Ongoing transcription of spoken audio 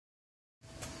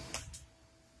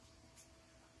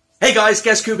Hey guys,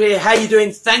 Guess Cooper here. How you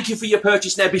doing? Thank you for your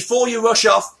purchase. Now, before you rush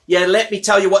off, let me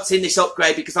tell you what's in this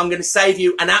upgrade, because I'm going to save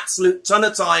you an absolute ton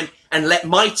of time and let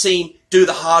my team do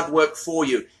the hard work for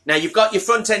you. Now, you've got your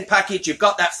front end package, you've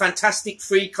got that fantastic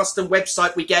free custom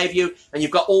website we gave you, and you've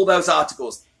got all those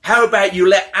articles. How about you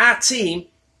let our team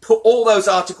put all those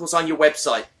articles on your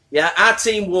website? Yeah, our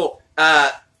team will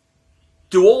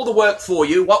do all the work for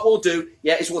you. What we'll do,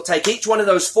 is we'll take each one of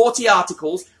those 40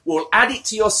 articles, we'll add it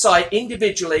to your site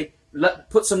individually,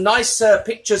 put some nice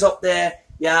pictures up there,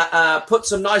 put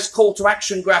some nice call to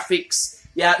action graphics,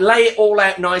 lay it all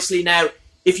out nicely. Now,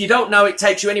 if you don't know, it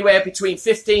takes you anywhere between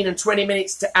 15 and 20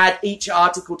 minutes to add each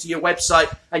article to your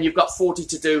website, and you've got 40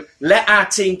 to do. Let our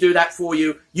team do that for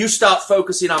you. You start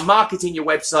focusing on marketing your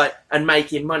website and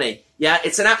making money. Yeah,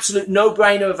 it's an absolute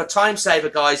no-brainer of a time saver,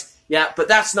 guys. Yeah, but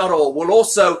that's not all. We'll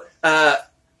also,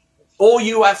 all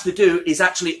you have to do is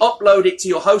actually upload it to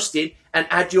your hosting and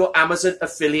add your Amazon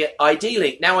affiliate ID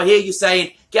link. Now, I hear you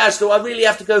saying, Gaz, do I really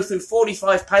have to go through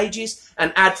 45 pages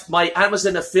and add my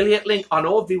Amazon affiliate link on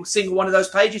every single one of those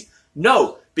pages?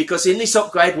 No, because in this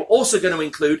upgrade, we're also going to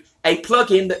include a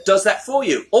plugin that does that for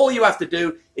you. All you have to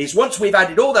do is, once we've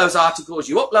added all those articles,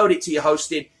 you upload it to your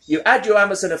hosting, you add your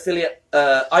Amazon affiliate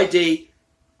ID,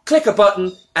 click a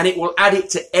button, and it will add it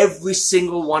to every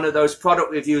single one of those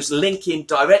product reviews, linking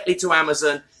directly to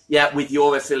Amazon, with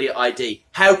your affiliate ID.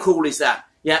 How cool is that?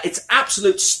 Yeah, it's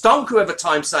absolute stonker of a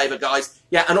time saver, guys.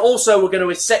 Yeah, and also we're going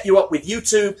to set you up with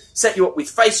YouTube, set you up with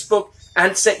Facebook,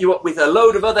 and set you up with a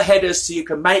load of other headers so you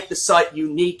can make the site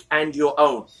unique and your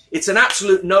own. It's an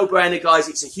absolute no-brainer, guys.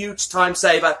 It's a huge time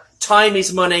saver. Time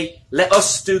is money. Let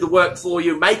us do the work for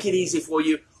you. Make it easy for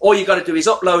you. All you got to do is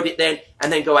upload it then, and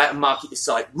then go out and market your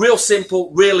site. Real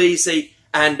simple, real easy,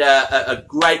 and a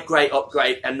great, great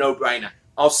upgrade and no-brainer.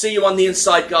 I'll see you on the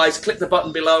inside, guys. Click the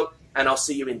button below, and I'll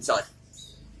see you inside.